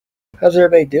How's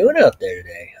everybody doing out there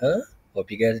today, huh?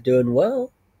 Hope you guys are doing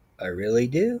well. I really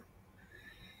do.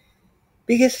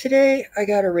 Because today I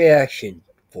got a reaction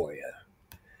for you.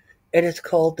 And it's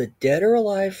called the Dead or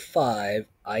Alive 5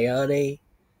 AYANE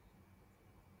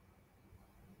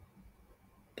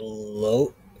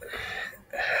Belo...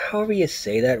 However you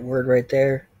say that word right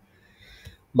there.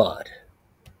 Mod.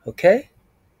 Okay?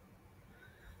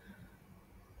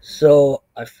 So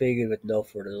I figured with no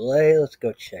further delay, let's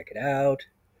go check it out.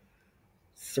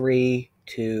 3,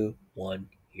 2, 1,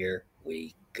 here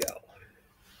we go.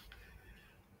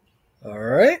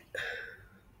 Alright.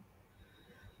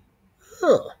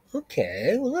 Huh.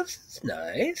 Okay, well that's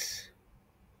nice.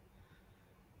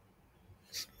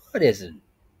 This mod isn't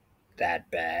that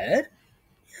bad.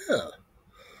 Yeah.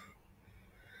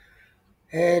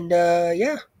 And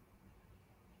yeah.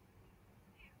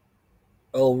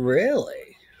 Oh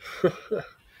really?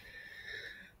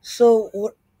 So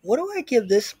what do I give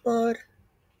this mod?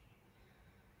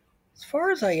 As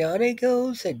far as Ayane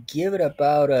goes, I'd give it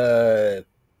about a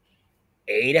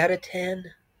 8 out of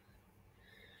 10.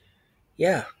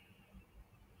 Yeah.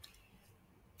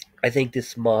 I think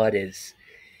this mod is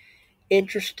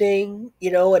interesting,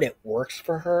 and it works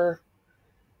for her.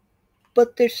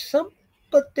 But there's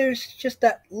just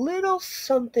that little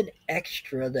something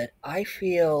extra that I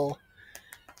feel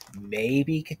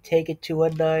maybe could take it to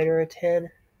a 9 or a 10.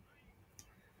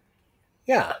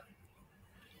 Yeah.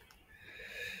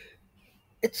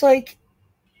 It's like,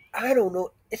 I don't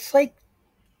know. It's like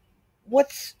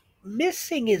what's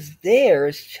missing is there.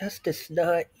 It's just it's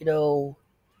not,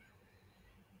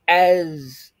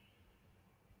 as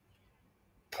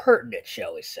pertinent,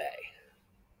 shall we say.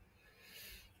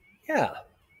 Yeah.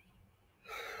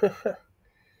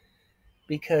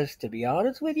 Because to be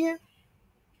honest with you,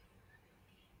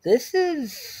 this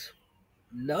is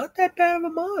not that bad of a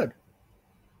mod.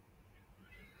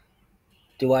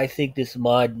 Do I think this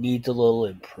mod needs a little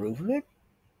improvement?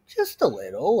 Just a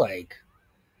little. Like,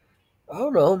 I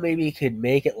don't know, maybe you could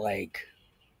make it like,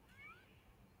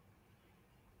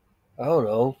 I don't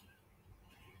know.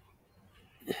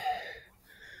 I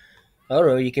don't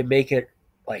know, you can make it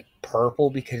like purple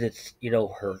because it's,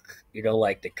 her,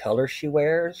 like the color she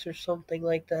wears or something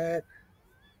like that.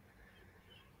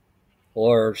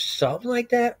 Or something like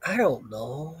that. I don't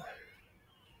know.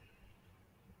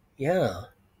 Yeah.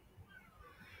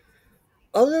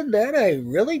 Other than that, I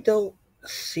really don't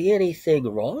see anything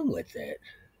wrong with it.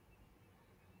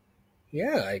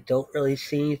 Yeah, I don't really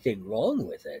see anything wrong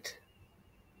with it.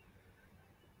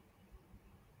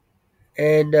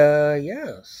 And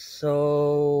yeah,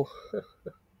 so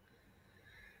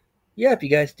yeah, if you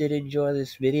guys did enjoy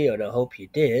this video, and I hope you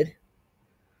did,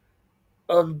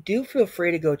 do feel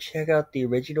free to go check out the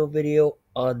original video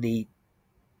on the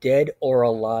Dead or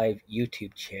Alive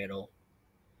YouTube channel.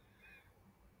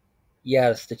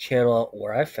 Yeah, it's the channel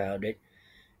where I found it.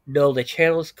 No, the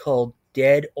channel is called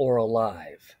Dead or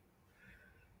Alive.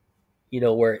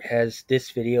 Where it has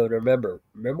this video. And remember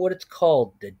what it's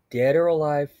called, the Dead or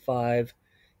Alive 5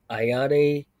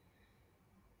 AYANE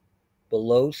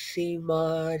Beloisme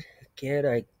mod. Again,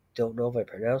 I don't know if I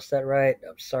pronounced that right.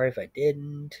 I'm sorry if I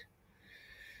didn't.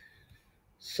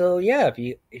 So yeah, if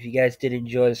you guys did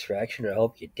enjoy this reaction, I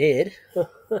hope you did.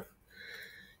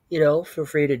 Feel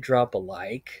free to drop a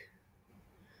like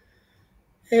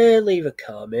and leave a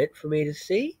comment for me to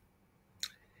see.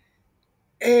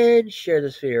 And share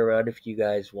this video around if you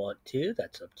guys want to.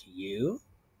 That's up to you.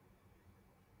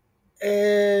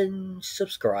 And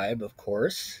subscribe, of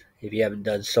course. If you haven't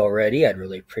done so already, I'd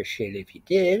really appreciate it if you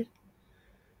did.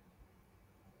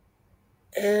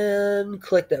 And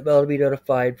click that bell to be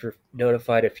notified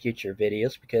of future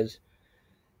videos, because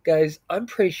guys, I'm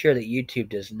pretty sure that YouTube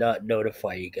does not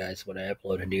notify you guys when I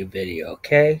upload a new video,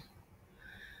 okay?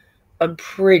 I'm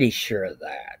pretty sure of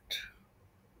that.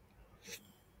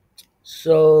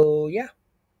 So yeah.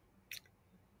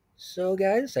 So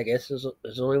guys, I guess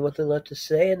there's only one thing left to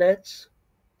say, and that's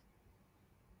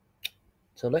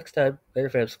until next time. Later,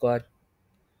 fam squad.